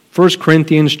is 1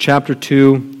 Corinthians chapter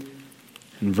 2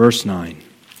 and verse 9.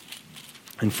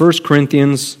 In 1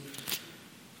 Corinthians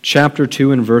chapter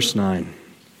 2 and verse 9.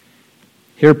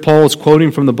 Here Paul is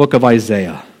quoting from the book of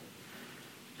Isaiah.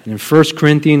 And in 1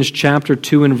 Corinthians chapter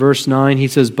 2 and verse 9, he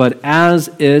says, but as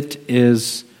it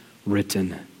is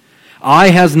written, eye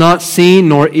has not seen,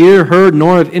 nor ear heard,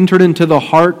 nor have entered into the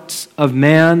hearts of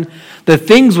man the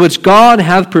things which God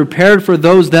hath prepared for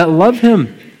those that love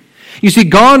him. You see,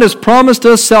 God has promised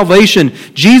us salvation.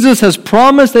 Jesus has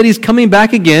promised that he's coming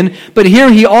back again. But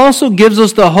here he also gives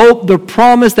us the hope, the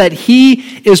promise that he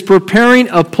is preparing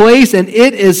a place, and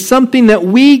it is something that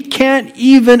we can't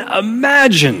even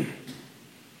imagine.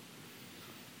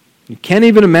 You can't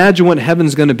even imagine what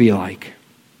heaven's going to be like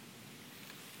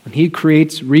when he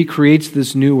recreates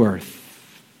this new earth.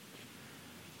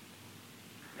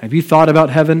 Have you thought about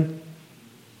heaven?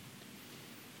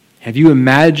 Have you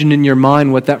imagined in your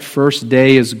mind what that first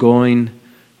day is going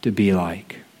to be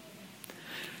like?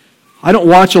 I don't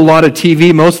watch a lot of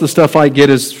TV. Most of the stuff I get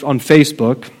is on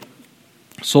Facebook,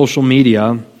 social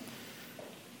media.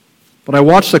 But I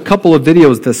watched a couple of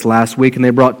videos this last week, and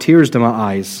they brought tears to my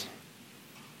eyes.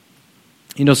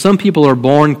 You know, some people are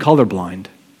born colorblind.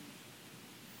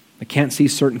 They can't see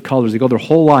certain colors. They go their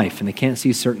whole life and they can't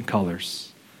see certain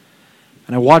colors.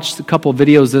 And I watched a couple of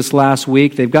videos this last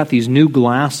week. They've got these new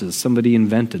glasses. Somebody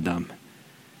invented them.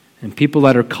 And people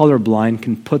that are colorblind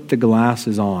can put the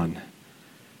glasses on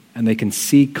and they can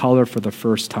see color for the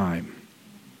first time.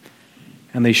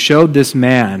 And they showed this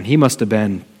man. He must have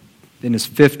been in his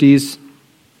 50s.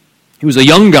 He was a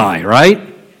young guy, right?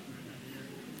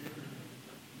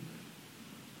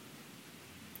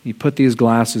 He put these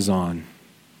glasses on.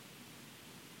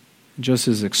 Just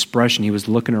his expression, he was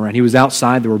looking around. He was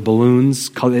outside. There were balloons.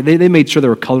 They made sure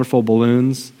there were colorful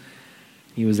balloons.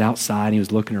 He was outside. He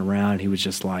was looking around. He was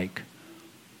just like,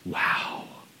 wow.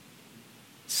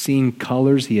 Seeing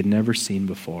colors he had never seen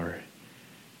before.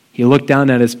 He looked down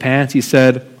at his pants. He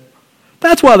said,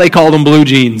 that's why they called them blue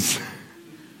jeans.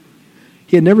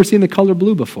 He had never seen the color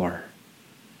blue before.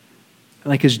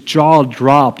 Like his jaw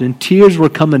dropped and tears were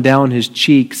coming down his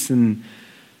cheeks. And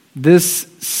this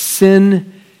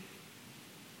sin-ridden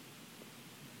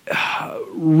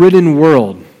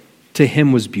world to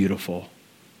him was beautiful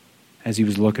as he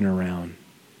was looking around.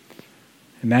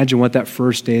 Imagine what that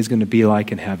first day is going to be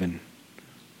like in heaven.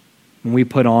 When we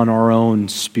put on our own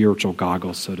spiritual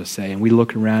goggles, so to say, and we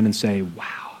look around and say,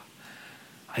 wow,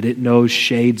 I didn't know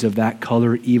shades of that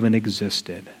color even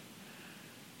existed.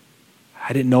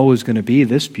 I didn't know it was going to be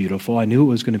this beautiful. I knew it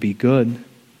was going to be good.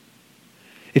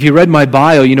 If you read my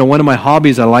bio, you know one of my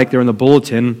hobbies I like there in the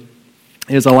bulletin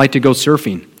is I like to go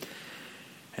surfing.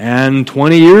 And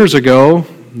 20 years ago,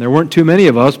 there weren't too many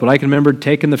of us, but I can remember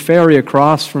taking the ferry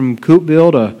across from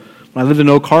Coupeville to, when I lived in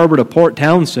Oak Harbor, to Port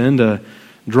Townsend to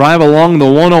drive along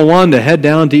the 101 to head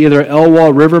down to either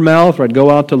Elwha River mouth or I'd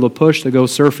go out to La Push to go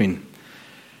surfing.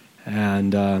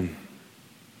 And I've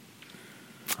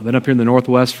been up here in the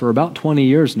Northwest for about 20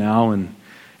 years now, and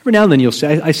every now and then you'll see,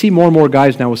 I see more and more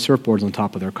guys now with surfboards on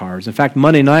top of their cars. In fact,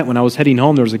 Monday night when I was heading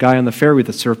home, there was a guy on the ferry with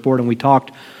a surfboard, and we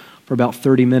talked for about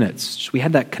 30 minutes. We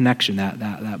had that connection,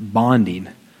 that bonding.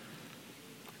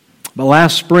 But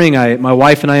last spring, my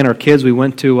wife and I and our kids, we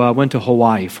went to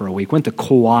Hawaii for a week, went to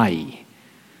Kauai.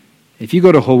 If you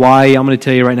go to Hawaii, I'm going to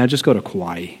tell you right now, just go to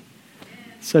Kauai.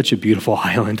 Such a beautiful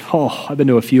island. Oh, I've been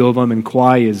to a few of them, and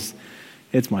Kauai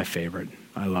it's my favorite.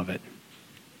 I love it.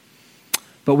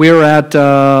 But we were at,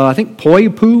 I think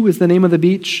Poipu is the name of the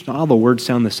beach. All the words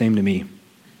sound the same to me.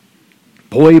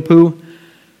 Poipu.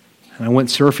 And I went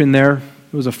surfing there.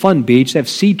 It was a fun beach. They have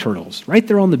sea turtles right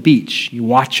there on the beach. You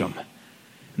watch them.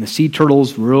 And the sea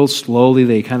turtles, real slowly,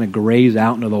 they kind of graze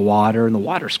out into the water, and the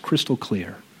water's crystal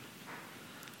clear.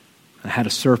 I had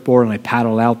a surfboard, and I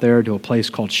paddled out there to a place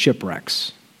called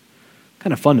Shipwrecks.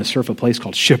 Kind of fun to surf a place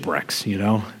called Shipwrecks, you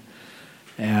know.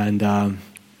 And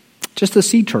just a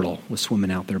sea turtle was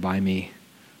swimming out there by me.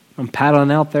 I'm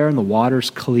paddling out there, and the water's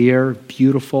clear,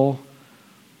 beautiful.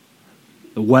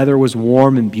 The weather was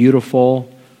warm and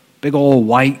beautiful. Big old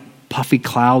white, puffy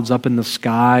clouds up in the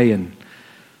sky, and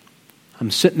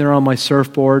I'm sitting there on my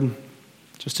surfboard,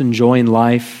 just enjoying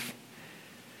life.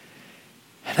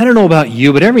 And I don't know about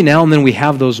you, but every now and then we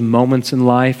have those moments in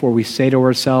life where we say to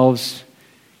ourselves,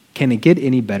 can it get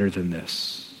any better than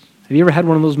this? Have you ever had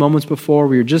one of those moments before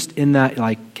where you're just in that,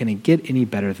 like, can it get any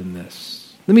better than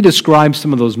this? Let me describe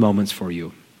some of those moments for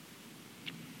you.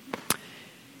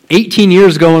 18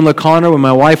 years ago in La Conner, when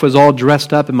my wife was all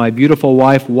dressed up and my beautiful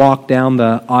wife walked down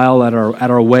the aisle at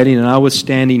our wedding, and I was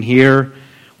standing here,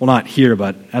 well, not here,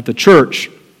 but at the church.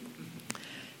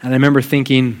 And I remember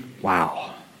thinking,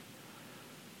 wow,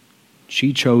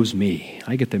 she chose me.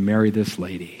 I get to marry this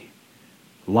lady.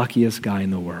 Luckiest guy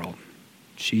in the world.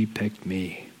 She picked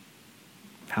me.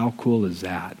 How cool is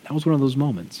that? That was one of those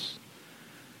moments.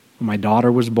 When my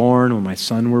daughter was born, when my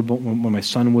son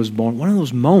was born, one of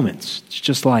those moments. It's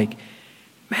just like,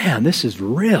 man, this is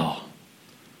real.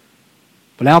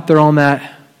 But out there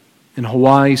in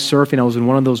Hawaii surfing, I was in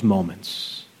one of those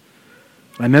moments.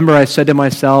 I remember I said to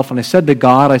myself, and I said to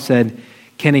God, I said,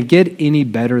 can it get any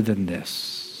better than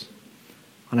this?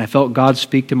 And I felt God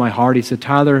speak to my heart. He said,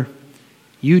 Tyler,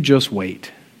 you just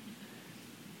wait.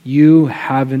 You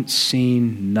haven't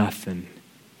seen nothing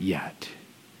yet.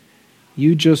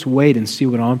 You just wait and see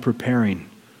what I'm preparing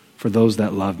for those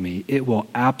that love me. It will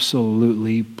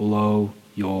absolutely blow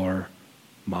your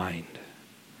mind.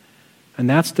 And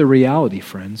that's the reality,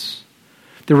 friends.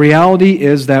 The reality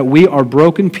is that we are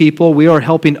broken people. We are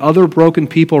helping other broken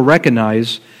people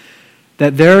recognize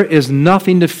that there is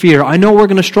nothing to fear. I know we're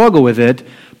going to struggle with it,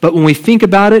 but when we think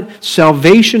about it,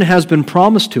 salvation has been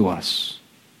promised to us.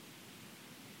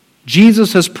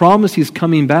 Jesus has promised He's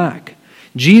coming back.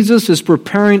 Jesus is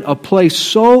preparing a place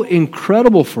so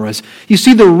incredible for us. You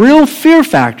see, the real fear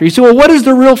factor, you say, well, what is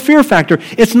the real fear factor?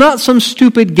 It's not some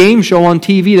stupid game show on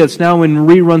TV that's now in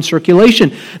rerun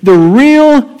circulation. The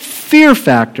real fear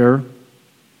factor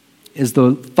is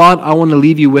the thought I want to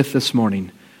leave you with this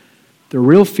morning. The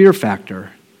real fear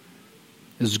factor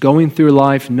is going through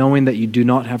life knowing that you do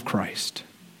not have Christ.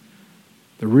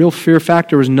 The real fear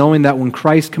factor is knowing that when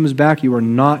Christ comes back, you are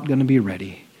not going to be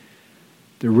ready.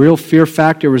 The real fear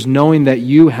factor is knowing that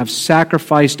you have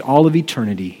sacrificed all of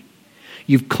eternity.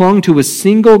 You've clung to a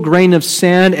single grain of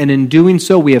sand, and in doing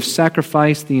so, we have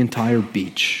sacrificed the entire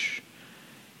beach.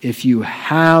 If you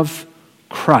have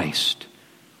Christ,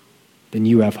 then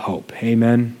you have hope.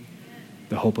 Amen?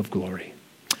 The hope of glory.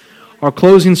 Our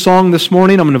closing song this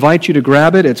morning, I'm going to invite you to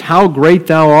grab it. It's How Great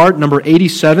Thou Art, number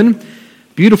 87.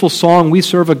 Beautiful song. We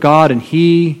serve a God, and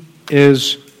He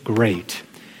is great.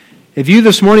 If you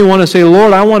this morning want to say,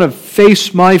 Lord, I want to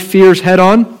face my fears head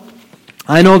on.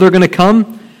 I know they're going to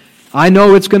come. I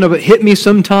know it's going to hit me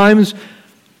sometimes.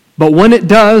 But when it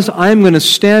does, I'm going to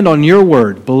stand on your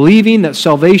word, believing that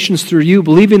salvation's through you,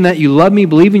 believing that you love me,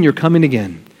 believing you're coming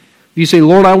again. If you say,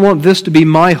 Lord, I want this to be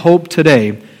my hope today,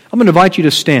 I'm going to invite you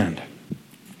to stand.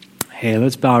 Hey,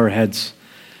 let's bow our heads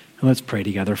and let's pray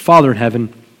together. Father in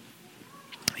heaven,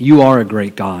 you are a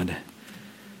great God.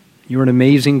 You're an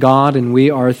amazing God, and we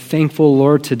are thankful,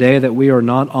 Lord, today that we are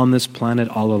not on this planet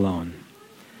all alone.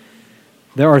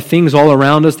 There are things all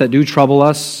around us that do trouble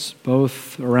us,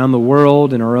 both around the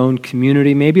world, in our own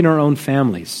community, maybe in our own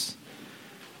families.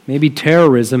 Maybe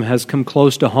terrorism has come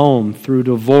close to home through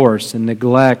divorce and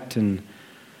neglect, and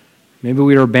maybe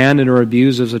we were abandoned or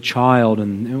abused as a child,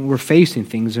 and we're facing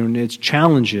things, and it's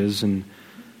challenges,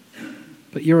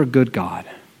 but you're a good God.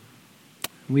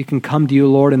 We can come to you,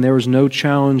 Lord, and there is no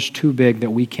challenge too big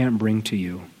that we can't bring to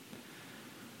you.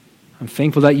 I'm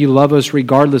thankful that you love us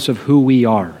regardless of who we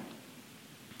are.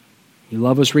 You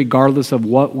love us regardless of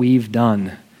what we've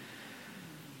done.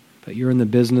 But you're in the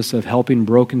business of helping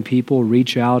broken people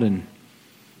reach out and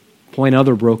point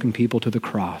other broken people to the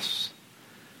cross.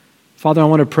 Father, I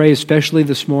want to pray especially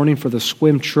this morning for the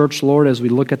Swim Church, Lord, as we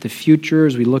look at the future,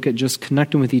 as we look at just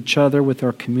connecting with each other, with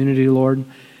our community, Lord,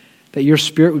 that your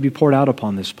Spirit would be poured out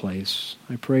upon this place.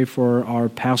 I pray for our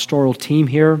pastoral team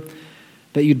here,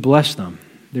 that you'd bless them,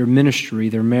 their ministry,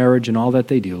 their marriage, and all that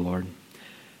they do, Lord.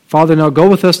 Father, now go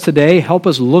with us today. Help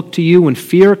us look to you. When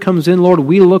fear comes in, Lord,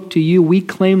 we look to you. We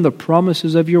claim the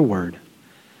promises of your word.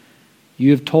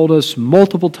 You have told us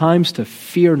multiple times to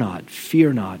fear not,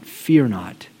 fear not, fear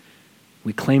not.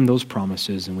 We claim those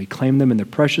promises, and we claim them in the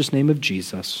precious name of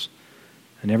Jesus.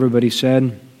 And everybody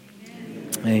said,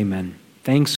 Amen.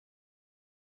 Thanks.